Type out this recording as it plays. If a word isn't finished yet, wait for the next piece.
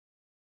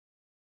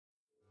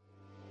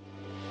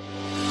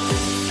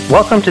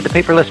Welcome to the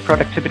Paperless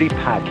Productivity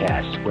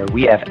Podcast, where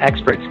we have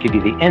experts give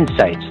you the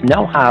insights,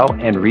 know-how,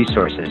 and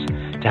resources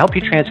to help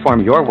you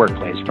transform your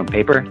workplace from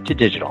paper to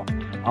digital,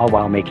 all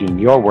while making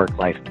your work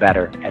life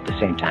better at the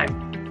same time.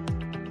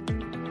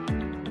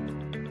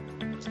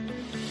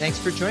 Thanks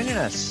for joining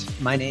us.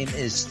 My name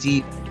is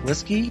Steve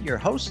Liskey, your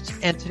host,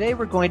 and today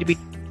we're going to be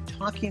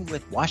talking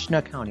with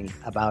Washtenaw County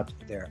about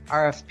their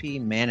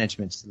RFP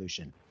management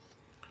solution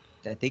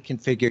that they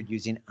configured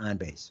using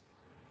OnBase.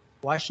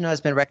 Washtenaw has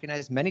been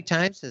recognized many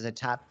times as a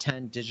top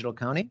 10 digital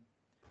county.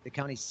 The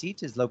county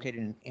seat is located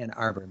in Ann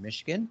Arbor,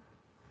 Michigan.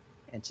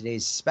 And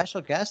today's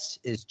special guest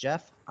is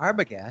Jeff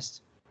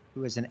Arbogast,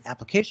 who is an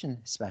application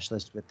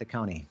specialist with the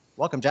county.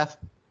 Welcome, Jeff.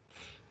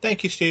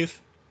 Thank you, Steve.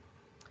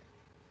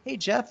 Hey,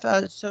 Jeff.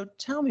 So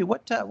tell me,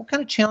 what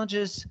kind of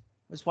challenges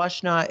was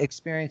Washtenaw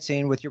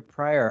experiencing with your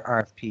prior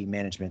RFP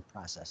management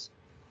process?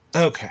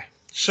 Okay.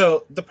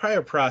 So the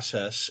prior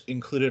process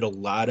included a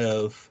lot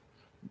of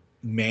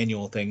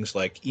manual things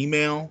like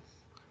email,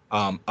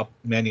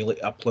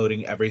 manually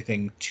uploading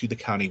everything to the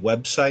county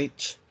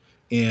website,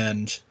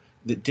 and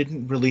that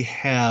didn't really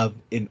have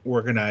an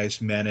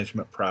organized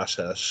management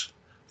process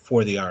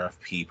for the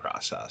RFP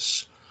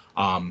process.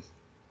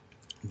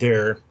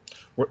 There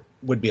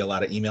would be a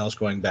lot of emails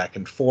going back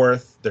and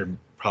forth. There'd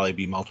probably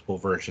be multiple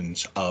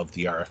versions of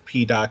the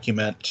RFP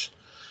document,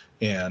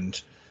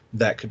 and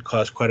that could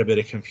cause quite a bit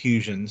of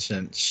confusion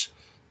since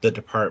the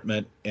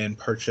department and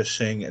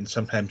purchasing and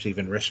sometimes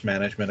even risk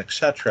management,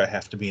 etc.,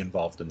 have to be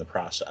involved in the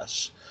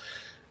process.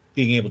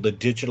 Being able to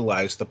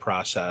digitalize the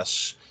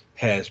process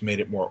has made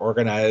it more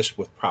organized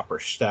with proper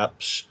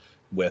steps,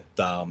 with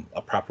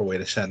a proper way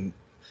to send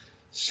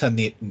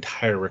the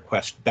entire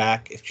request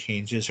back if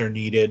changes are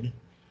needed,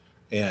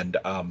 and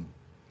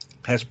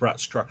has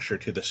brought structure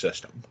to the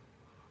system.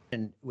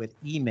 And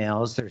with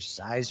emails, there's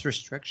size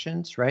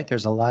restrictions, right?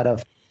 There's a lot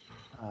of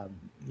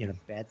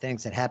bad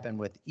things that happen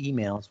with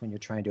emails when you're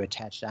trying to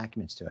attach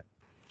documents to it.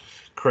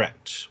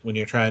 Correct. When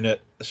you're trying to,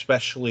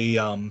 especially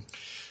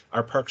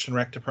our Parks and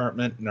Rec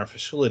department and our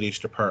facilities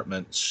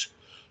departments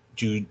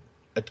do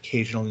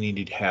occasionally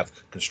need to have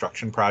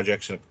construction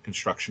projects and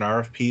construction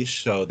RFPs,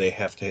 so they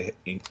have to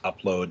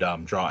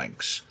upload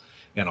drawings.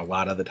 And a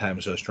lot of the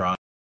times those drawings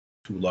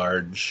are too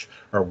large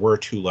or were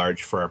too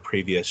large for our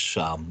previous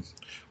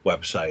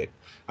website.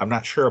 I'm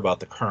not sure about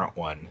the current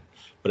one,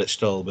 but it's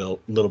still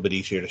a little bit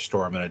easier to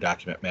store them in a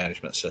document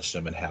management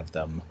system and have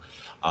them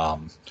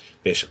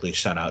basically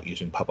sent out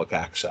using public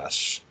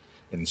access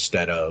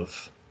instead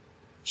of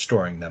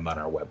storing them on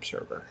our web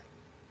server.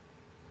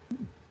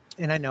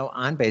 And I know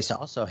OnBase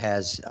also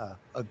has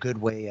a good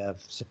way of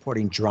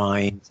supporting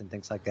drawings and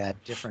things like that.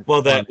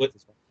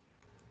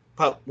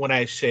 But when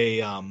I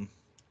say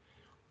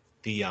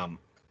the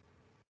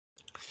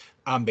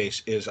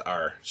OnBase is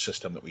our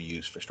system that we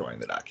use for storing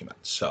the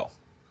documents, so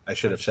I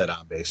should have said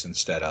OnBase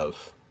instead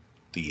of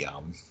the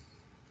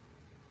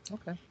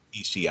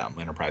ECM,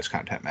 Enterprise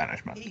Content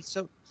Management. Hey,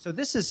 so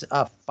this is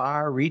a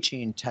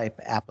far-reaching type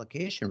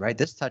application, right?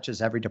 This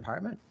touches every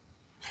department?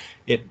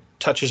 It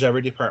touches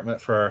every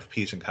department for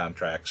RFPs and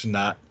contracts.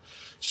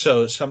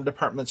 So some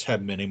departments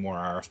have many more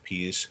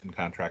RFPs and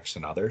contracts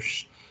than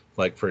others.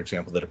 Like, for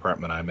example, the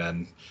department I'm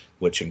in,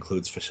 which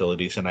includes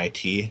facilities and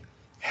IT,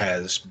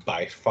 has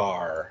by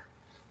far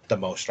the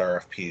most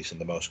RFPs and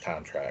the most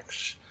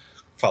contracts,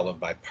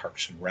 followed by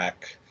Parks and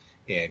Rec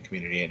and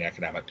Community and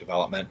Economic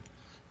Development.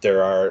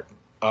 There are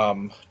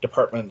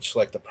departments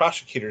like the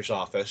prosecutor's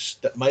office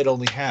that might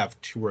only have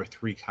 2 or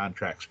 3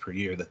 contracts per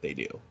year that they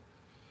do,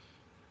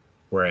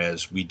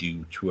 whereas we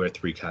do 2 or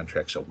 3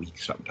 contracts a week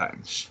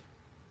sometimes.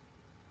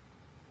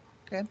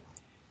 Okay.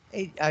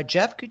 Hey,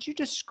 Jeff, could you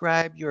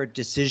describe your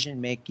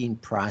decision-making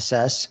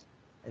process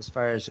as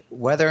far as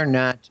whether or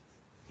not,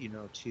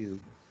 to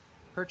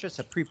purchase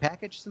a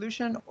prepackaged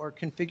solution or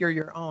configure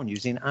your own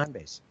using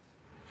OnBase?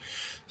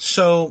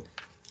 So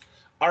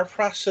our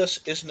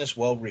process isn't as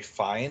well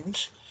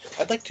refined.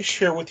 I'd like to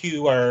share with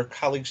you our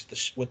colleagues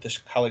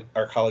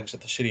our colleagues at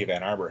the City of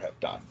Ann Arbor have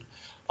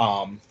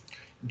done.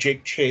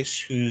 Jake Chase,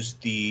 who's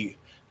the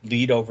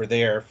lead over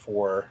there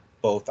for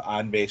both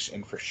OnBase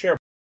and for SharePoint,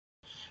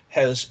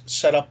 has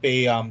set up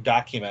a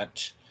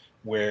document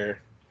where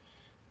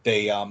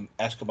they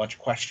ask a bunch of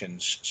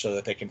questions so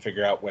that they can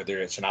figure out whether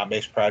it's an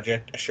OnBase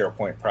project, a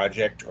SharePoint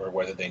project, or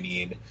whether they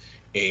need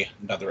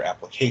another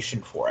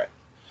application for it.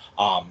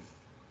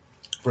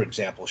 For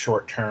example,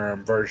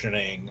 short-term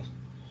versioning,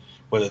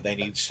 whether they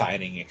need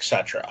signing,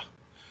 etc.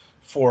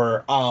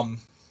 For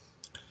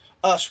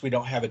us, we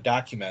don't have a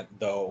document,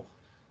 though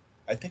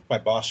I think my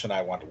boss and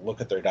I want to look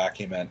at their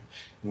document,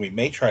 and we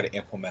may try to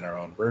implement our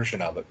own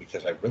version of it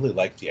because I really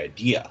like the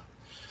idea.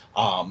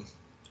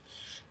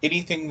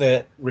 Anything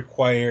that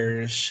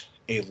requires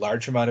a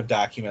large amount of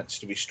documents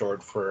to be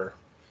stored for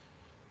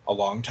a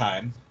long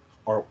time,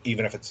 or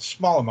even if it's a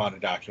small amount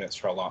of documents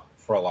for a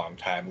long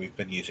time, we've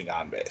been using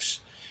OnBase.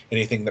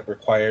 Anything that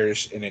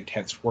requires an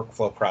intense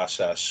workflow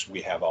process,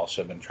 we have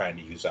also been trying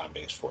to use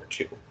OnBase for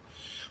too,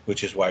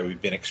 which is why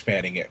we've been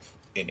expanding it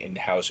in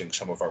housing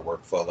some of our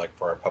workflow, like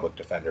for our public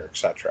defender,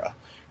 etc.,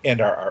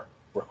 and our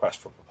request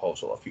for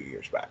proposal a few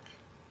years back.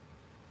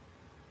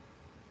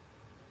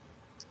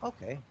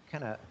 Okay,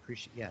 kind of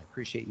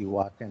appreciate you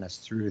walking us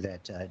through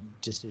that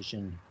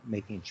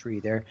decision-making tree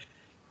there.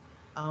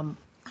 How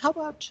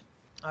about,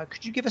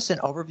 could you give us an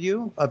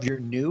overview of your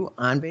new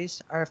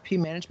OnBase RFP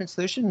management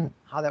solution,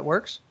 how that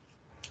works?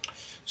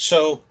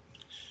 So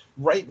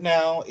right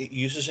now it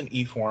uses an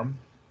eForm.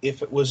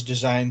 If it was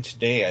designed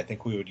today, I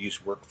think we would use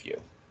WorkView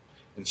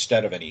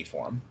instead of an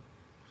eForm.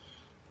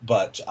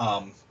 But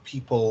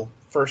people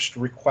first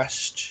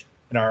request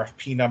an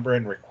RFP number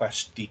and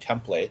request the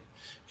template,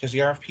 because the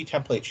RFP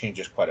template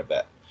changes quite a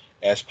bit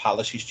as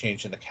policies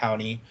change in the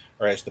county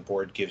or as the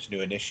board gives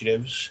new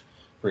initiatives.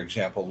 For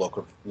example,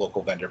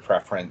 local vendor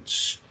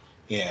preference,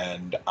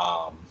 and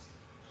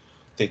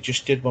they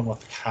just did one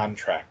with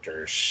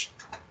contractors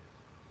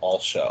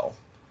also.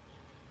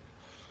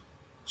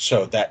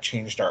 So that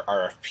changed our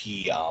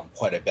RFP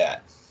quite a bit.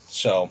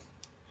 So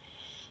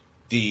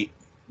they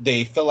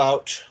fill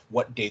out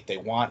what date they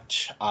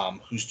want,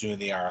 who's doing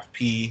the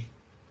RFP,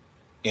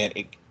 and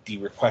the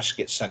request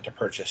gets sent to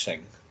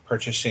purchasing.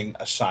 Purchasing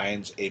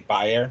assigns a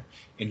buyer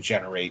and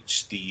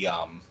generates the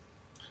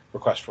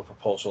request for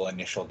proposal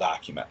initial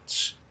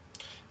documents.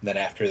 And then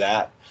after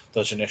that,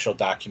 those initial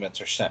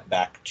documents are sent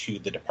back to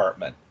the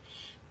department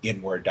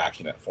in Word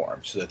document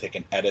form so that they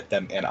can edit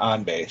them in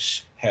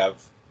OnBase,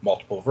 have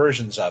multiple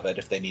versions of it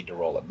if they need to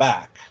roll it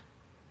back,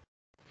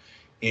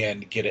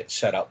 and get it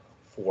set up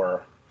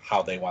for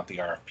how they want the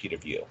RFP to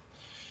view.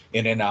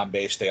 And in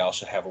OnBase, they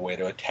also have a way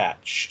to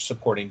attach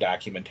supporting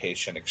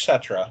documentation,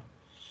 etc.,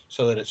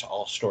 so that it's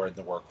all stored in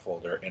the work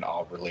folder and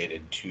all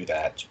related to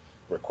that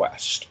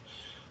request.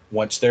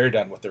 Once they're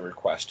done with the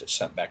request, it's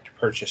sent back to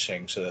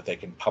purchasing so that they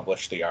can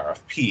publish the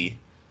RFP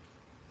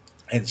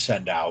and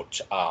send out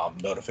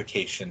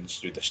notifications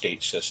through the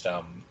state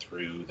system,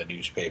 through the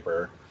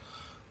newspaper,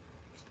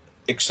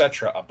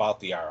 etc., about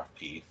the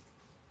RFP.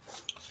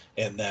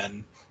 And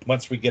then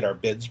once we get our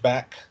bids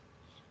back,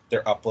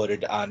 they're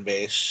uploaded to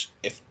OnBase.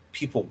 If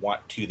people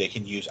want to, they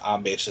can use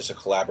OnBase as a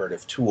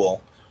collaborative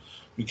tool,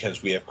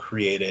 because we have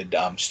created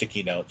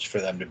sticky notes for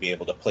them to be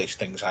able to place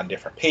things on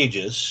different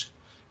pages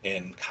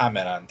and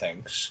comment on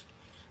things.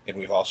 And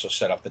we've also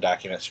set up the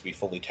documents to be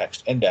fully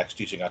text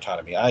indexed using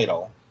Autonomy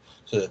Idle,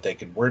 so that they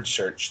can word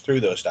search through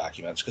those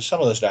documents, because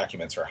some of those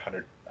documents are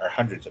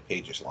hundreds of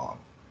pages long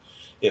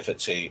if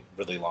it's a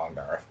really long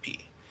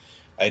RFP.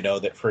 I know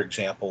that, for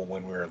example,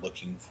 when we were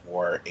looking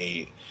for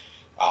a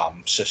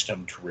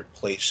system to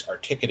replace our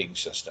ticketing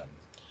system,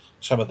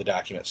 some of the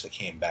documents that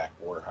came back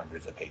were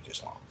hundreds of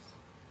pages long.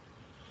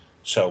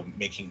 So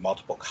making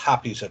multiple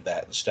copies of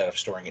that instead of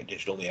storing it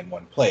digitally in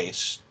one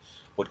place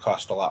would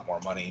cost a lot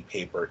more money,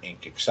 paper,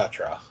 ink,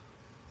 etc.,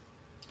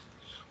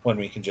 when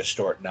we can just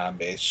store it in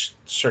OnBase,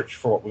 search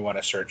for what we want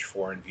to search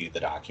for, and view the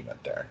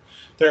document there.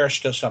 There are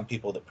still some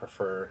people that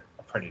prefer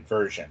a printed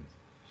version,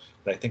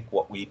 but I think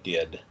what we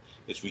did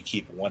is we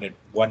keep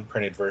one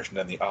printed version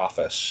in the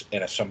office,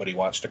 and if somebody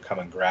wants to come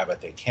and grab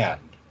it, they can.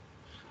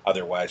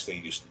 Otherwise, they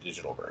use the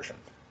digital version.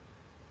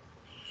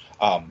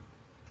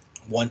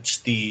 Once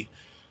the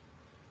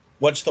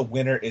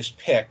winner is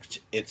picked,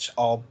 it's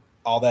all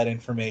that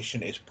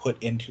information is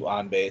put into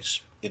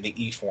OnBase in the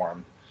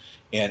eForm,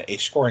 and a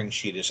scoring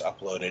sheet is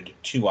uploaded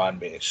to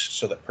OnBase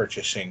so that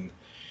purchasing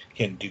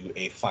can do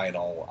a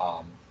final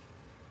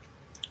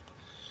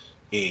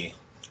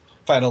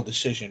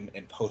decision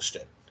and post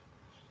it.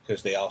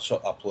 Because they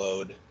also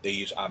they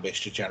use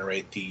OnBase to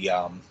generate the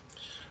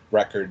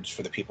records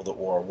for the people that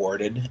were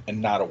awarded and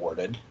not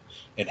awarded,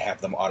 and have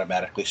them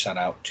automatically sent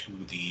out to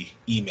the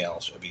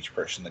emails of each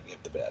person that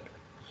gave the bid,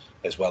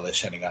 as well as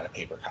sending out a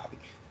paper copy.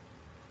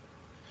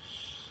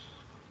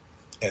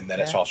 And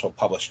then it's also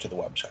published to the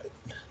website.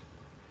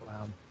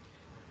 Wow.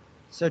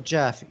 So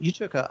Jeff, you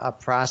took a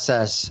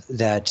process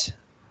that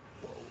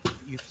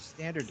you've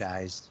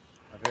standardized,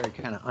 a very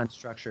kind of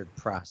unstructured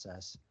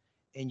process,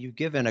 and you've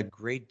given a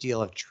great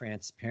deal of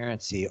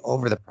transparency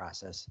over the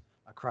process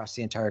across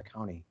the entire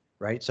county,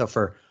 right? So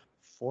for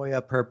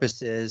FOIA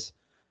purposes,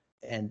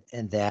 and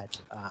that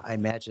I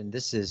imagine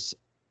this is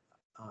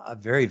a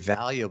very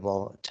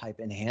valuable type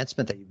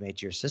enhancement that you've made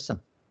to your system.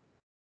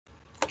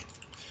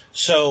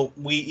 So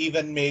we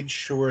even made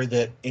sure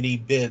that any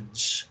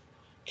bids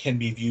can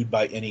be viewed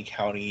by any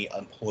county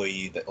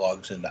employee that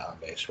logs into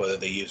OnBase, whether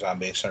they use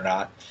OnBase or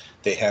not.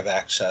 They have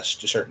access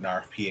to certain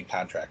RFP and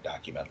contract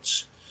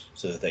documents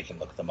so that they can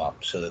look them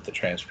up, so that the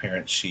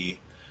transparency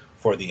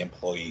for the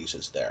employees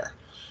is there.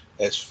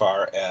 As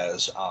far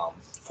as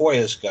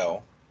FOIAs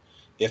go,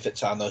 if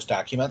it's on those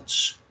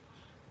documents,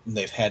 and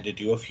they've had to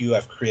do a few,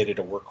 I've created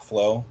a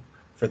workflow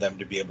for them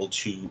to be able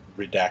to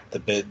redact the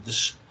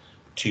bids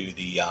to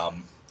the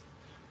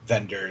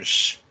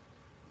vendors,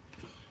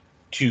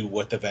 to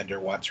what the vendor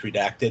wants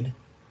redacted,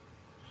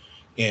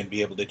 and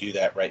be able to do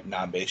that right in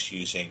OnBase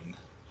using,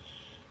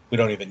 we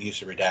don't even use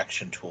the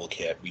redaction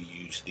toolkit, we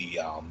use the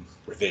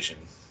revision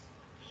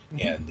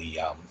and the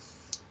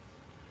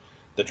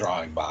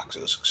drawing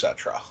boxes,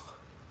 etc.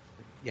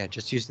 Yeah,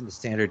 just using the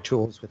standard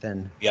tools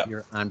within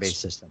your OnBase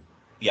system.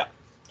 Yeah.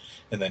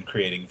 and then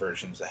creating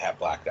versions that have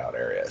blacked out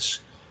areas.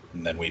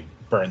 And then we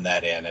burn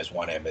that in as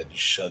one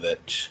image so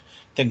that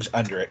things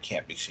under it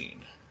can't be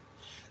seen.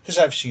 Because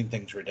I've seen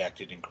things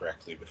redacted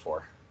incorrectly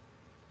before.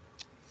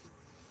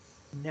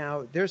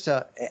 Now,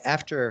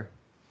 after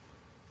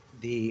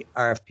the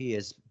RFP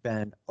has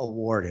been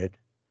awarded,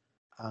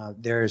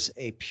 there's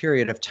a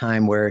period of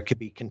time where it could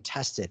be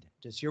contested.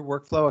 Does your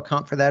workflow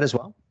account for that as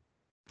well?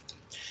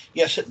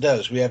 Yes, it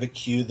does. We have a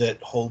queue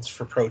that holds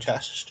for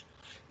protest.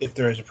 If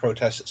there is a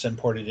protest that's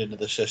imported into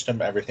the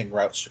system, everything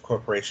routes to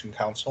Corporation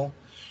Counsel.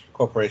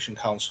 Corporation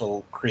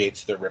Counsel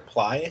creates the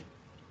reply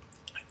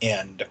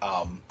and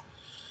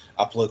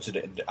uploads it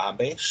into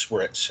OnBase,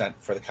 where it's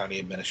sent for the county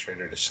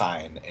administrator to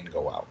sign and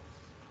go out,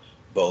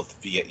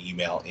 both via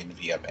email and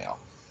via mail.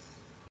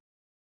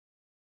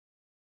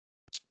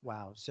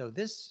 Wow. So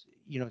this,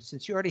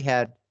 since you already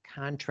had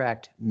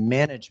contract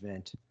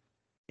management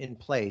in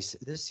place,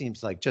 this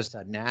seems like just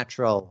a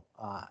natural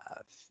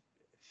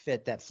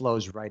fit that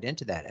flows right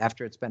into that.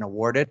 After it's been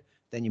awarded,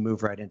 then you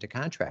move right into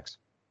contracts.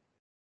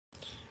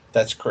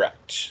 That's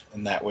correct.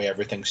 And that way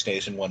everything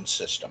stays in one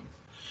system,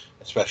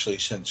 especially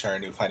since our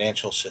new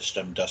financial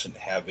system doesn't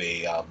have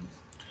a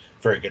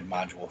very good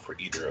module for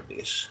either of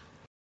these.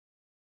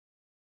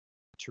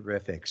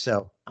 Terrific.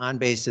 So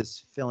OnBase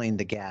is filling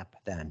the gap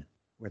then,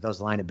 where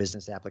those line of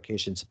business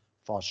applications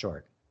fall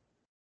short.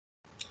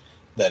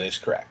 That is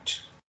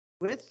correct.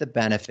 With the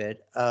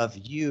benefit of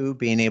you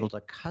being able to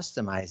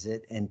customize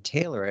it and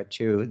tailor it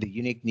to the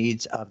unique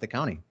needs of the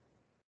county.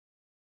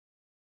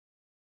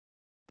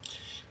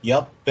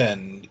 Yep,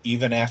 and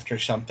even after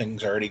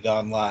something's already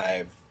gone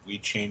live, we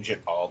change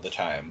it all the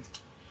time.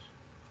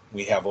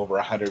 We have over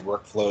 100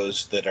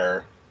 workflows that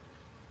are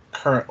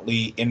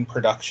currently in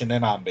production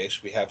and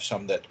OnBase. We have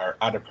some that are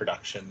out of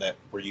production that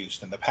were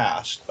used in the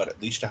past, but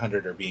at least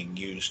 100 are being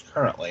used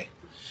currently.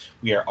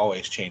 We are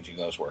always changing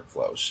those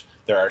workflows.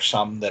 There are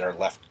some that are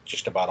left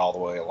just about all the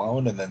way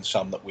alone, and then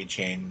some that we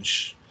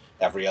change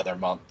every other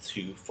month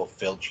to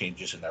fulfill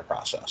changes in their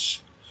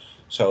process.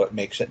 So it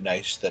makes it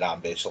nice that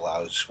OnBase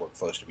allows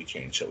workflows to be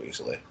changed so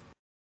easily.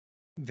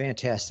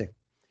 Fantastic.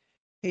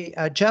 Hey,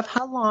 Jeff,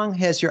 how long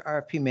has your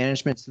RFP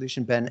management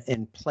solution been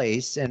in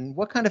place, and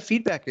what kind of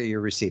feedback are you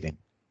receiving?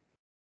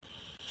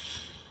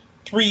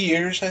 3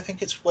 years, I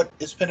think it's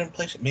been in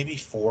place, maybe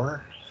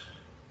 4.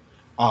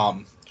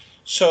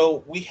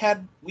 So we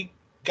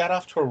got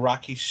off to a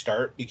rocky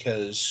start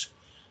because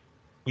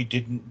we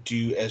didn't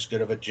do as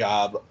good of a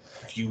job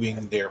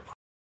viewing their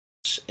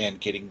process and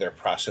getting their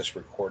process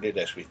recorded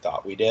as we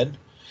thought we did.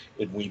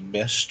 And we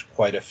missed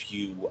quite a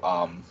few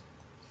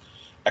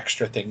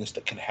extra things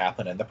that can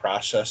happen in the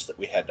process that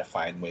we had to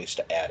find ways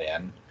to add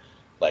in,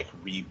 like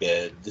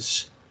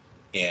rebids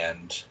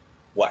and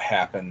what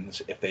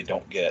happens if they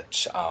don't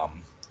get,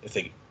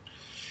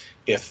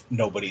 if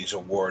nobody's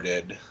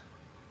awarded,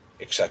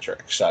 et cetera,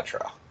 et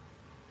cetera.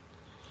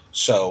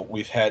 So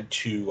we've had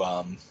to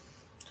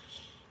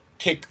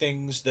take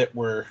things that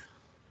were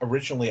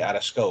originally out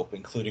of scope,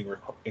 including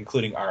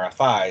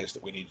RFIs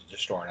that we needed to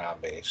store in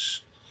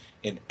OnBase,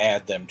 and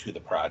add them to the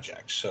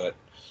project. So it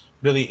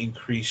really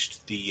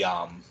increased the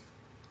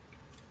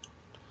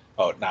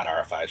not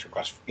RFIs, it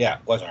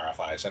was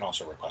RFIs and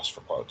also requests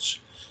for quotes.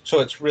 So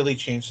it's really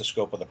changed the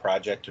scope of the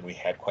project, and we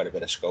had quite a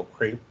bit of scope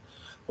creep.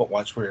 But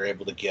once we were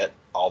able to get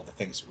all the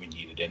things that we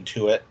needed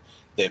into it,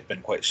 they've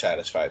been quite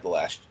satisfied the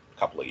last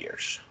couple of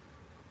years.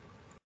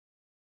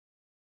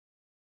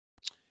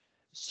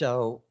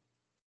 So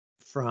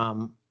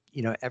from,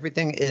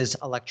 everything is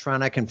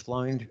electronic and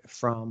flowing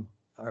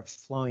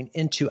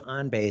into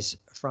OnBase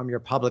from your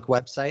public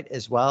website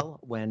as well.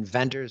 When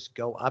vendors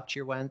go up to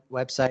your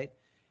website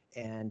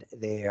and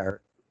they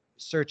are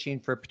searching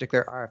for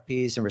particular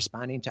RFPs and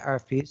responding to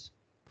RFPs?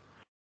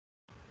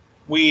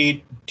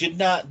 We did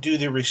not do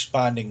the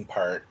responding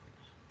part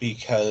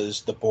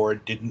because the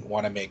board didn't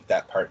want to make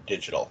that part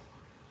digital.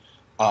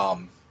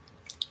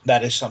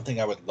 That is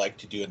something I would like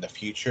to do in the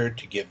future,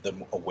 to give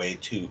them a way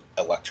to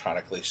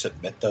electronically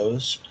submit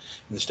those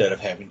instead of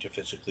having to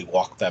physically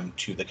walk them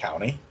to the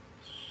county.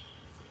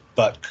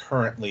 But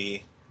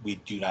currently, we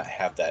do not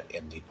have that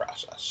in the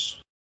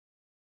process.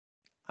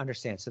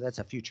 Understand. So that's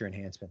a future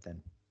enhancement then.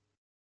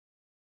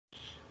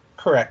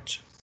 Correct.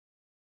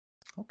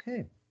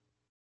 Okay.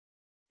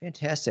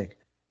 Fantastic.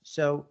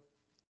 So,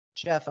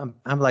 Jeff,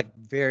 I'm like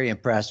very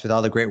impressed with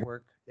all the great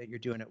work that you're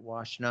doing at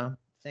Washtenaw.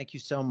 Thank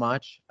you so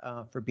much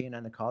for being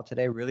on the call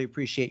today. Really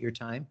appreciate your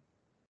time.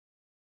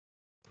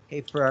 Hey,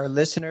 for our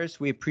listeners,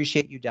 we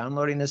appreciate you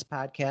downloading this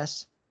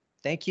podcast.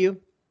 Thank you,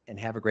 and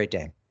have a great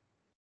day.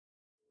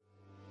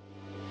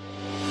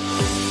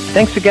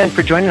 Thanks again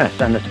for joining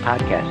us on this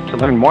podcast. To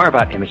learn more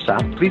about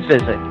ImageSoft, please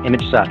visit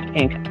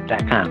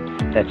imagesoftinc.com.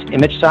 That's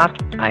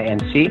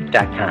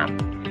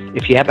imagesoftinc.com.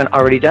 If you haven't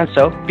already done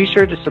so, be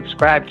sure to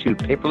subscribe to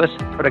Paperless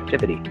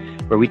Productivity,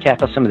 where we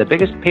tackle some of the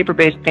biggest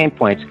paper-based pain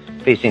points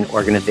facing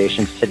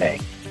organizations today.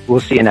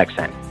 We'll see you next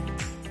time.